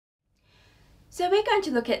So we're going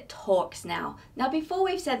to look at torques now. Now before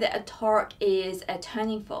we've said that a torque is a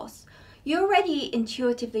turning force, you already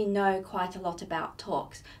intuitively know quite a lot about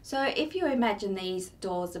torques. So if you imagine these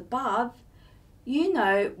doors above, you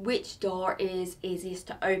know which door is easiest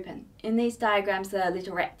to open. In these diagrams, the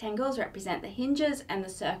little rectangles represent the hinges and the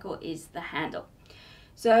circle is the handle.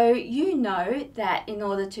 So you know that in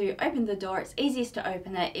order to open the door, it's easiest to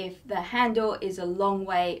open it if the handle is a long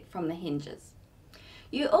way from the hinges.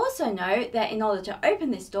 You also know that in order to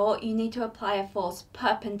open this door, you need to apply a force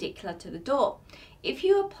perpendicular to the door. If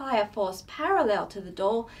you apply a force parallel to the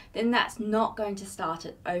door, then that's not going to start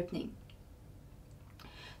it opening.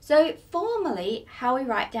 So formally, how we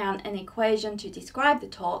write down an equation to describe the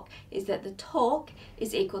torque is that the torque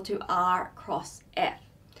is equal to R cross F.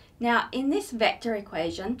 Now in this vector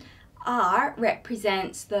equation, R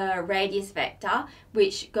represents the radius vector,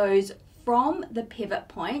 which goes from the pivot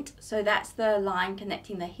point, so that's the line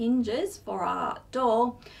connecting the hinges for our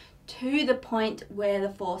door, to the point where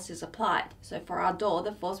the force is applied. So for our door,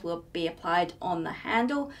 the force will be applied on the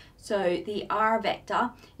handle, so the R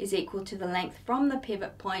vector is equal to the length from the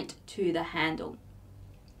pivot point to the handle.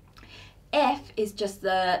 F is just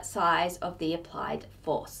the size of the applied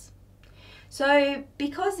force. So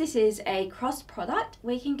because this is a cross product,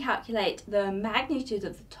 we can calculate the magnitude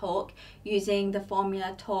of the torque using the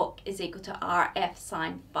formula torque is equal to Rf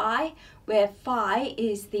sine phi, where phi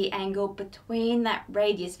is the angle between that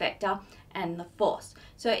radius vector and the force.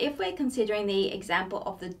 So if we're considering the example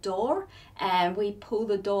of the door and we pull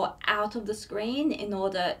the door out of the screen in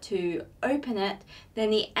order to open it, then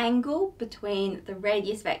the angle between the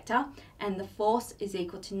radius vector and the force is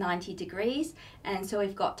equal to 90 degrees, and so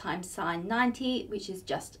we've got times sine 90, which is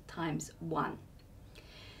just times 1.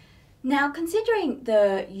 Now considering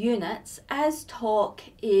the units, as torque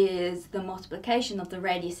is the multiplication of the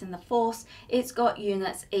radius and the force, it's got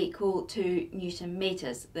units equal to Newton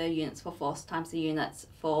meters, the units for force times the units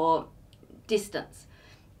for distance.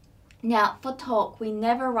 Now for torque, we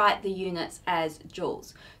never write the units as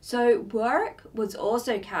joules. So work was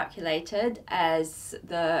also calculated as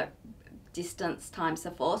the distance times the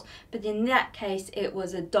force, but in that case it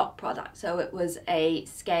was a dot product, so it was a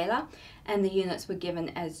scalar and the units were given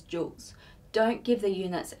as joules. Don't give the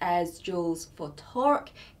units as joules for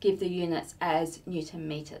torque, give the units as Newton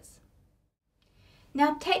meters.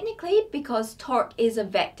 Now technically, because torque is a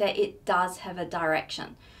vector, it does have a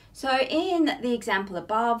direction. So in the example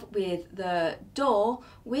above with the door,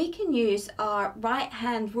 we can use our right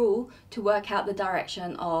hand rule to work out the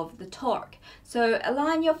direction of the torque. So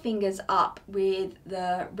align your fingers up with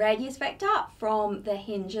the radius vector from the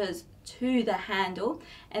hinges to the handle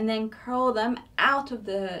and then curl them out of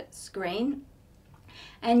the screen,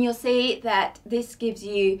 and you'll see that this gives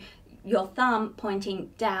you your thumb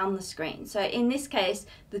pointing down the screen. So in this case,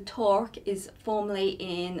 the torque is formally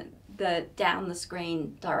in the down the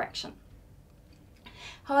screen direction.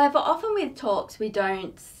 However, often with torques we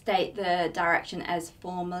don't state the direction as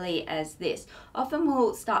formally as this. Often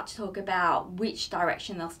we'll start to talk about which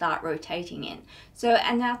direction they'll start rotating in. So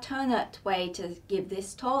an alternate way to give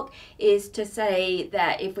this torque is to say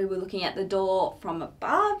that if we were looking at the door from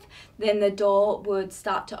above, then the door would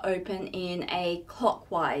start to open in a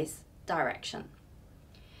clockwise direction.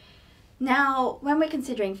 Now, when we're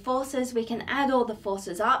considering forces, we can add all the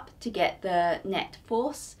forces up to get the net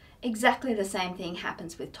force. Exactly the same thing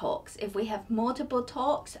happens with torques. If we have multiple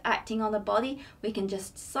torques acting on the body, we can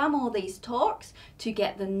just sum all these torques to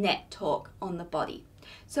get the net torque on the body.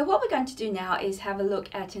 So what we're going to do now is have a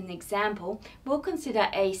look at an example. We'll consider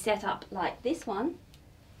a setup like this one,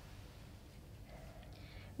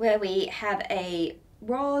 where we have a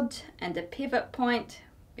rod and a pivot point,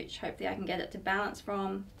 which hopefully I can get it to balance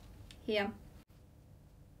from here,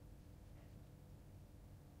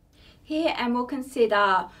 and we'll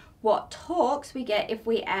consider what torques we get if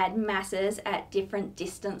we add masses at different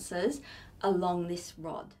distances along this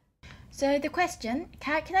rod. So the question,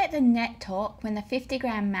 calculate the net torque when the 50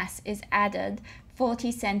 gram mass is added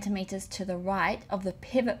 40 centimeters to the right of the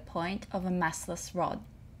pivot point of a massless rod.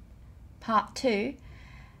 Part 2,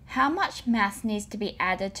 how much mass needs to be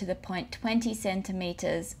added to the point 20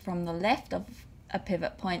 centimeters from the left of a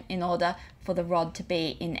pivot point in order for the rod to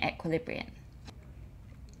be in equilibrium?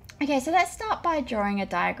 Okay, so let's start by drawing a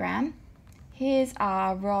diagram. Here's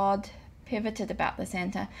our rod pivoted about the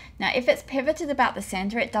center. Now, if it's pivoted about the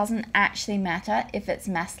center, it doesn't actually matter if it's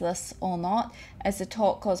massless or not, as the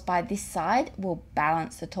torque caused by this side will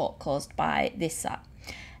balance the torque caused by this side.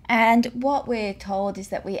 And what we're told is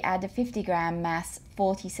that we add a 50 gram mass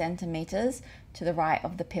 40 centimeters to the right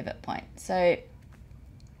of the pivot point. So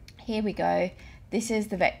here we go. this is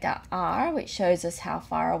the vector r, which shows us how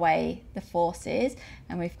far away the force is,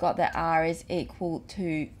 and we've got that r is equal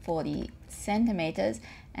to 40 centimeters,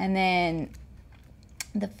 and then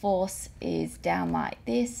the force is down like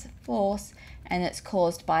this, force, and it's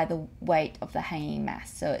caused by the weight of the hanging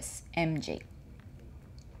mass, so it's mg.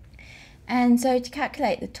 And so to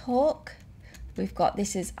calculate the torque, we've got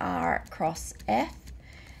this is r cross F.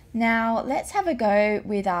 Now let's have a go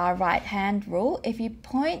with our right hand rule. If you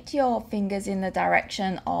point your fingers in the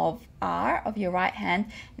direction of R, of your right hand,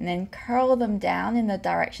 and then curl them down in the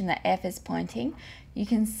direction that F is pointing, you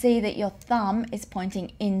can see that your thumb is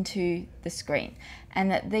pointing into the screen and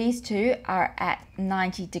that these two are at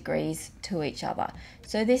 90 degrees to each other.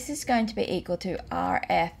 So this is going to be equal to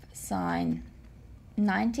RF sine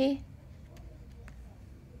 90,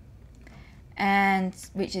 and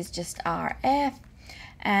which is just RF.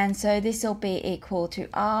 And so this will be equal to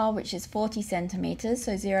R, which is 40 centimeters,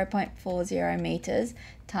 so 0.40 meters,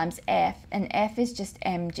 times F, and F is just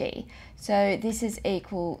mg. So this is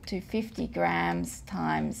equal to 50 grams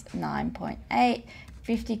times 9.8.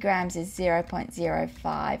 50 grams is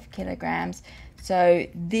 0.05 kilograms. So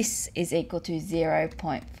this is equal to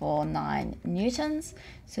 0.49 newtons.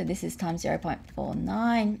 So this is times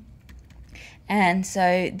 0.49. And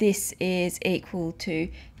so this is equal to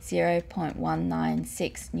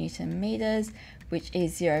 0.196 Newton meters, which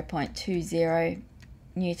is 0.20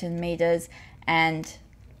 Newton meters. And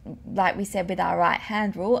like we said with our right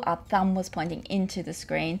hand rule, our thumb was pointing into the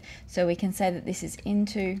screen, so we can say that this is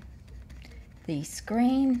into the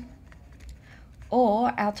screen.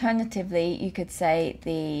 Or alternatively, you could say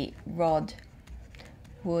the rod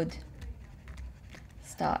would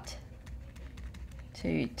start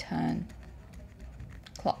to turn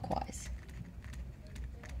clockwise.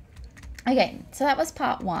 Okay, so that was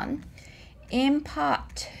part one. In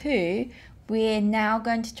part two, we're now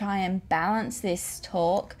going to try and balance this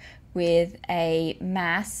torque with a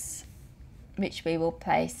mass which we will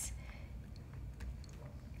place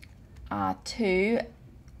R2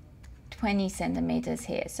 20 centimeters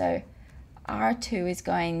here. So R2 is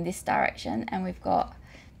going this direction, and we've got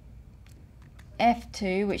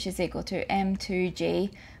F2, which is equal to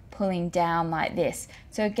M2G, pulling down like this.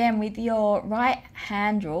 So again, with your right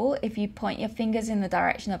hand rule, if you point your fingers in the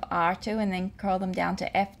direction of R2 and then curl them down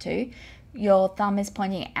to F2, your thumb is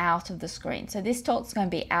pointing out of the screen. So this torque is going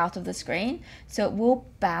to be out of the screen, so it will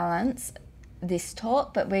balance this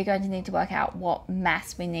torque, but we're going to need to work out what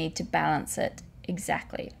mass we need to balance it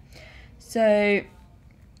exactly. So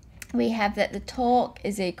we have that the torque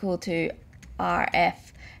is equal to RF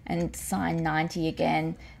and sine 90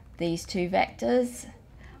 again. These two vectors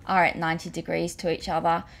are at 90 degrees to each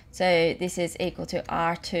other. So this is equal to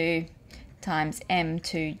R2 times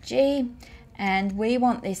M2G. And we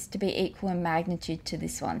want this to be equal in magnitude to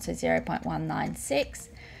this one, so 0.196.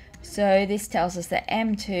 So this tells us that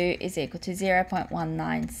M2 is equal to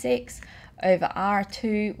 0.196 over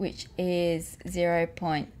R2, which is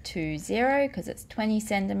 0.20 because it's 20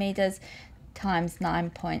 centimeters, times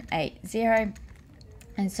 9.80.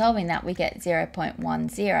 And solving that, we get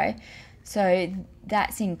 0.10. So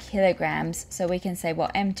that's in kilograms. So we can say,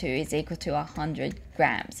 well, M2 is equal to 100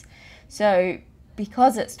 grams. So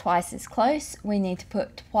because it's twice as close, we need to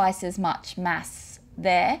put twice as much mass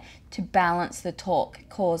there to balance the torque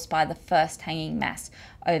caused by the first hanging mass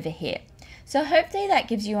over here. So hopefully that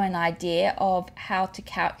gives you an idea of how to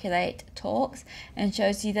calculate torques and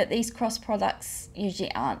shows you that these cross products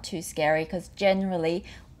usually aren't too scary, because generally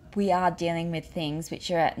we are dealing with things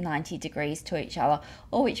which are at 90 degrees to each other,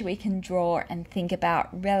 or which we can draw and think about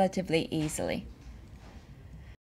relatively easily.